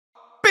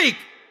beak,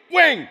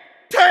 wing,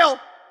 tail,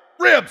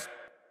 ribs,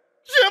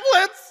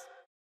 giblets.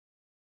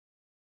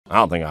 I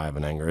don't think I have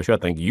an anger issue. I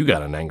think you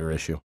got an anger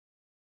issue.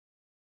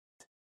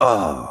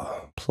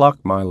 Pluck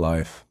my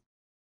life.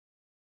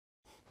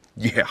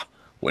 Yeah,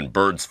 when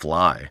birds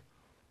fly.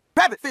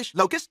 Rabbit, fish,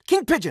 locust,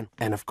 king pigeon,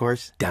 and of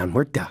course,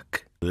 downward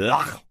duck.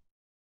 Ugh.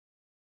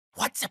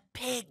 What's a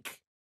pig?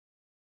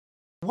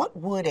 What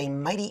would a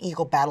mighty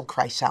eagle battle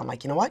cry sound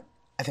like? You know what?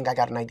 I think I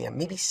got an idea.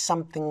 Maybe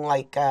something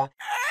like,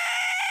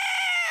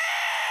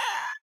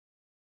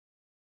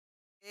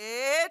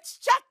 It's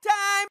chat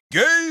time!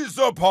 Gaze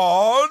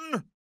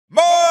upon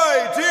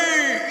Mighty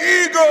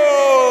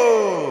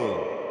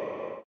Eagle!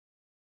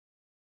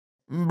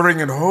 Bring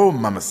it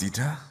home,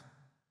 Mamacita.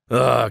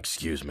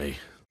 Excuse me.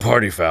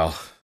 Party foul.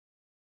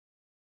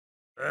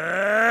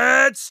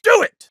 Let's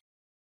do it!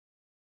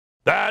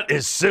 That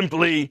is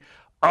simply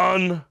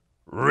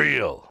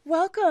unreal.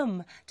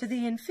 Welcome to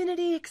the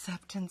Infinity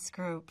Acceptance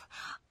Group.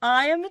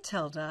 I am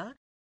Matilda.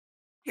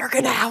 You're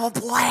gonna have a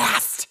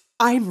blast!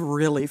 I'm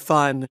really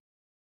fun.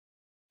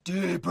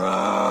 Deep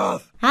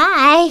breath.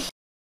 Hi.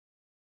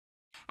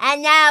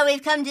 And now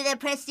we've come to the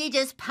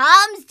prestigious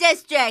Palms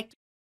District.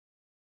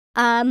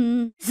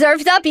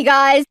 Surf's up, you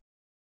guys.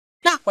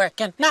 Not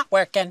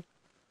working.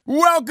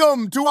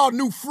 Welcome to our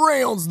new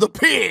friends, the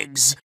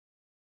pigs.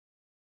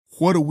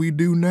 What do we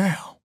do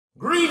now?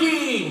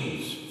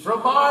 Greetings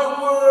from my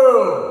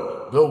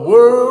world, the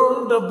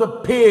world of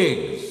the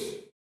pigs.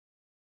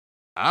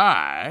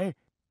 I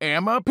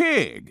am a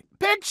pig.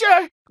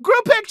 Picture!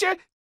 Group picture!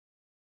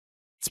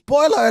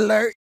 Spoiler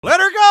alert. Let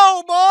her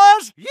go,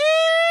 boys!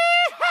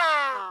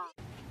 Yeehaw!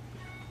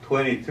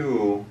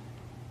 22,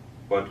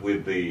 but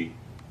with the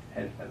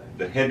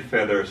head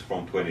feathers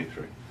from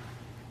 23.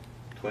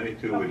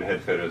 22 with the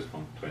head feathers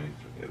from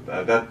 23.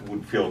 That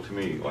would feel to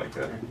me like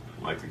a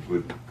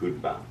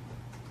good balance.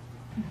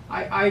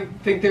 I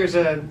think there's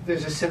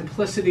a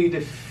simplicity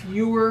to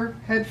fewer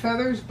head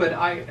feathers, but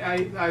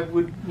I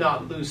would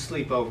not lose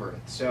sleep over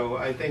it. So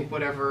I think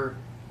whatever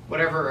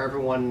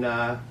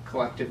everyone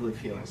collectively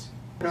feels.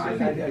 I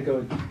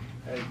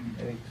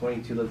think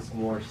 22 looks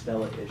more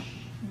Stella-ish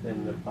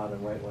than the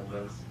bottom right one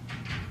does.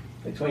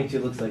 Like 22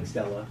 looks like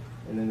Stella,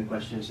 and then the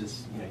question is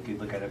just, you could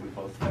look at it with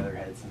both feather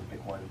heads and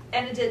pick one.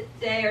 And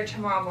today or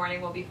tomorrow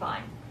morning will be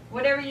fine.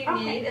 Whatever you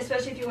need,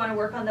 especially if you want to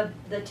work on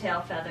the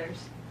tail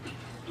feathers.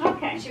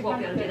 Okay. She won't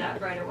be able to do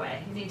that right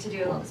away. You need to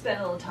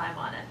spend a little time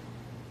on it.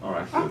 All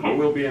right, so but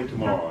we'll be in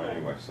tomorrow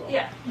anyway, so.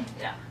 Yeah.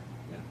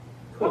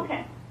 Cool.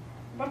 Okay.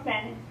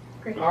 Okay.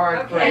 Great. All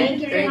right, okay.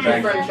 great. Thank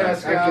you,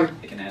 Francesca.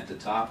 You can add at the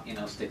top,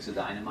 sticks of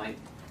dynamite.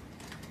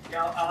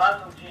 Yeah, I'll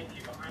have some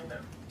TNT behind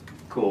them.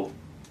 Cool.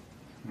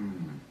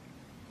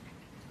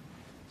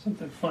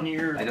 Something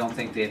funnier. I don't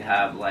think they'd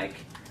have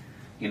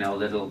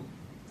little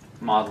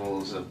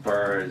models of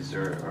birds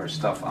or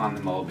stuff on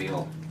the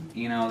mobile.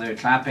 They're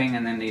trapping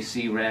and then they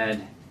see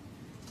red,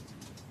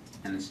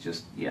 and it's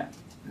just,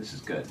 this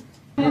is good.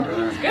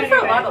 It's good for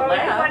a lot of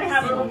labs. We want to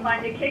have a little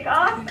fun to kick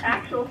off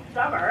actual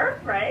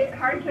summer, right?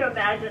 Hard to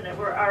imagine that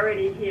we're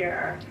already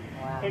here.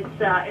 Wow.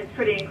 It's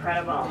pretty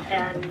incredible,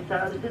 and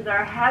so this is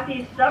our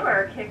happy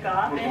summer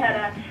kickoff. They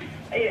had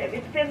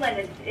in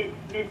Finland it's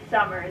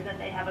midsummer, and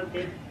they have a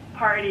big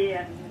party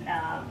and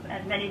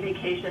many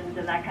vacations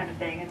and that kind of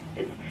thing.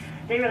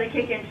 They really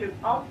kick into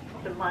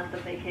almost a month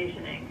of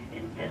vacationing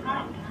in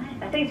Finland.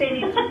 I think they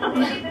need.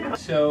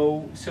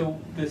 So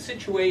the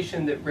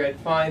situation that Red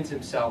finds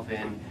himself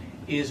in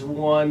is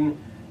one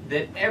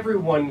that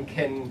everyone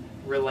can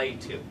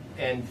relate to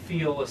and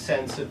feel a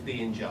sense of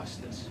the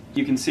injustice.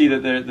 You can see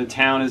that the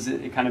town is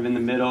kind of in the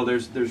middle.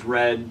 There's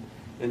red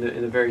in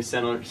the very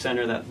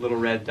center, that little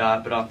red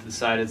dot, but off to the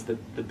side is the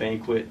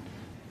banquet.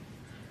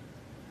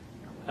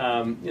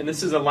 And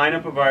this is a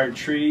lineup of our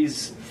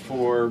trees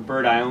for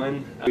Bird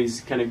Island.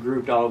 He's kind of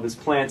grouped all of his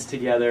plants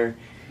together.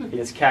 He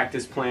has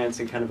cactus plants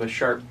and kind of a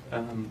sharp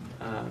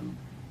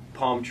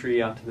palm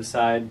tree out to the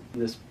side.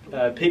 This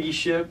piggy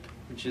ship,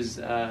 which is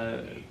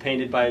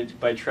painted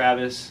by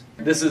Travis.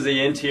 This is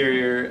the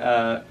interior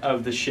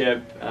of the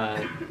ship,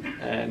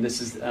 and this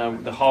is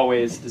the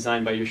hallway is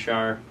designed by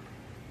Yashar.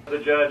 The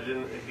judge,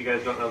 and if you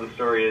guys don't know the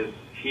story,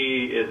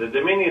 he is a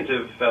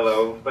diminutive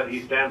fellow, but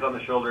he stands on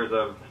the shoulders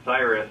of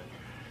Cyrus,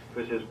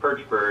 who's his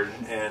perch bird,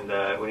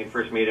 and when you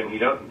first meet him, you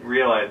don't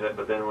realize it,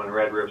 but then when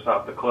Red rips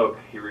off the cloak,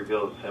 he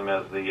reveals him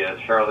as the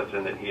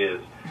charlatan that he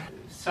is.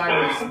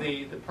 Cyrus,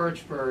 the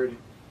perch bird,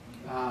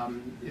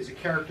 is a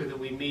character that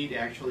we meet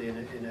actually in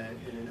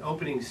an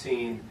opening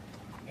scene,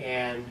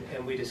 and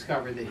we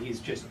discover that he's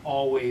just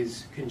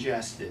always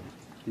congested.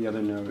 The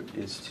other note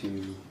is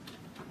to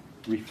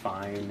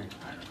refine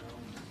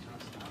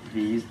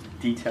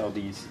detail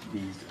these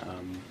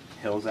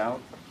hills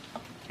out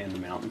and the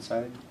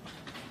mountainside.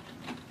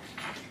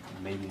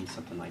 Maybe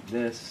something like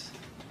this,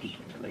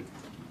 like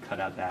cut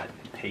out that,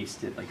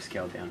 paste it, like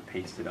scale down,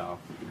 paste it off.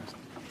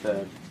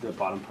 The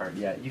bottom part,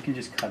 you can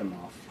just cut them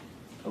off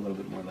a little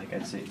bit more. Like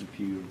I'd say if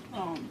you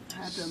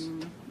had them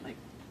like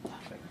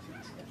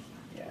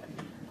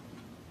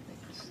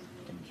make this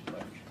image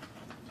large.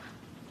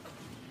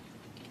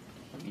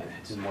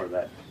 This is more of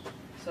that.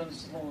 So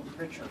it's a little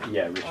richer.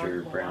 Yeah,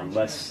 richer brown,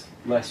 less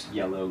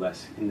yellow,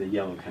 and the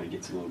yellow kind of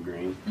gets a little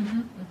green.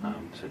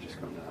 So just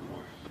going to that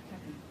more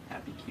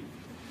happy, cute.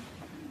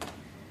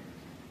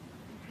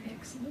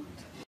 Excellent.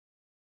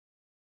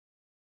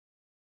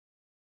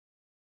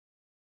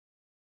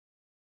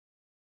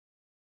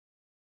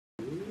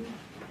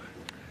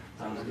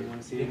 Do you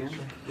want to see it again?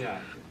 Yeah.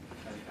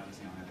 That was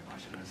the only other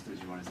question. Did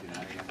you want to see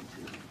that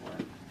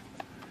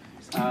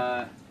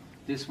again?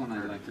 This one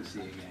I'd like to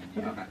see again.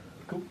 Yeah. Okay.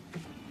 Cool.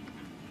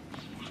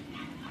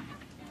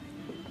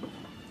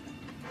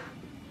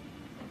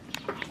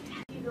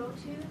 You go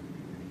to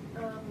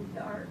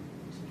the art.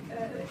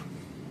 It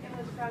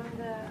was from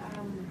the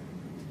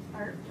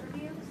art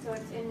review, so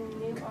it's in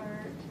new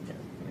art.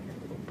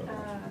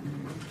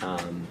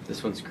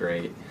 This one's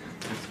great.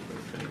 That's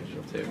pretty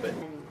visual too, but.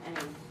 And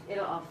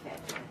it'll all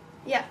fit.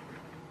 Yeah.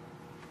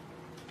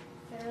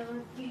 So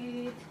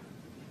cute.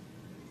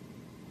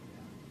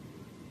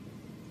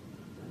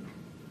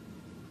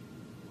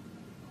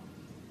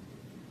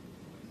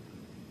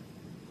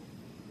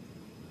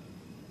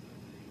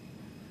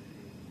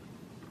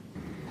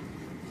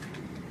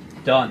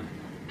 Done.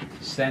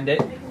 Send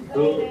it.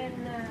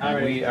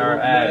 We are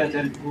out.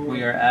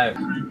 We are out.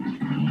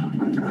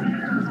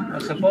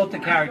 So both the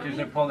characters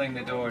are pulling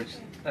the doors.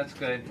 That's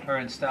good. Her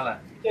and Stella.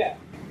 Yeah.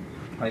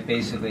 Like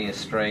basically a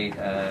straight.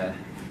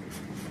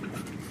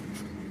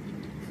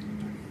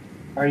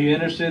 Are you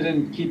interested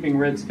in keeping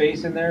red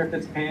space in there if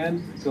it's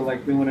panned? So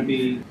like we want to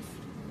be.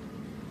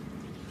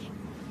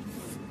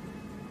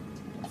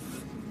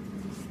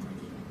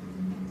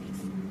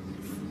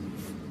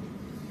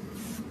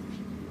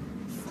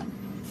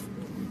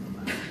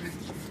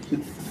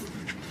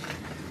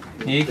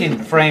 You can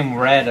frame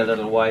red a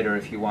little wider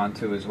if you want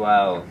to as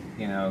well,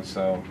 you know,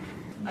 so.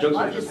 I'd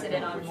love to sit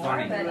in on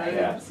more, but I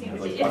don't seem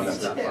to get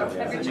to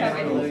every time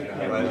I do.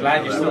 I'm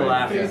glad you're still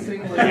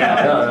laughing.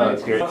 Yeah, no,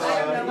 it's great.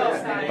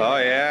 Oh,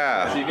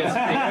 yeah. So you get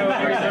some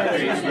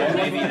big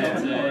maybe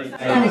that's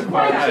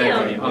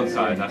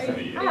outside, that's the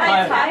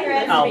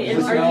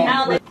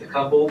The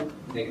couple,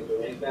 they get the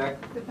ring back.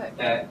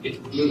 If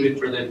you move it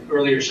for the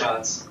earlier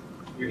shots,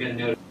 you're going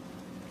to notice.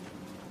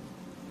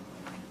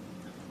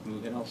 We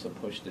can also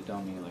push the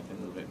dummy like a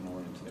little bit more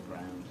into the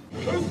ground.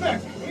 Who's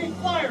next? We need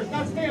flyers,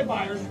 not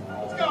stand-byers.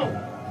 Let's go.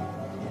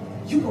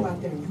 You go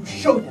out there and you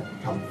show them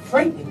how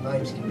frightening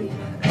lives can be.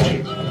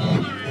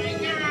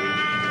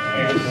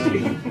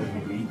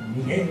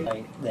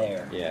 Right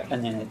there. Yeah.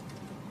 And then it.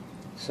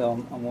 So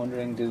I'm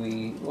wondering, do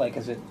we like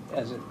as it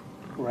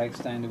writes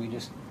down? Do we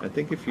just? I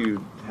think if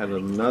you had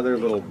another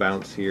little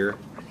bounce here,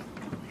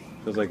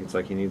 feels like it's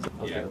like he needs.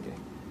 Yeah. Okay.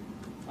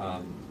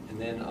 And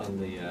then on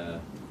the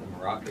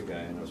Morocco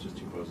guy, I know it's just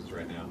two poses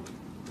right now.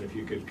 But if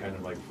you could kind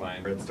of like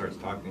find Red starts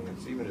talking,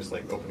 it's even just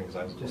like opening his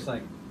eyes. Just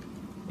like,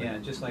 yeah,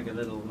 just like a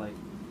little like,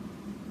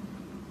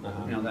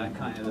 you know, that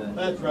kind of a.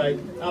 That's right.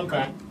 I'm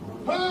back.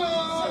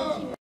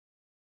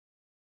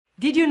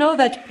 Did you know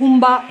that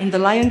Pumbaa in The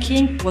Lion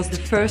King was the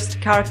first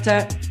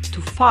character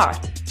to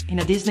fart in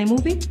a Disney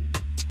movie?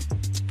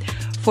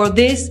 For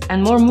this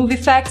and more movie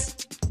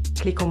facts,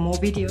 click on more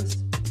videos.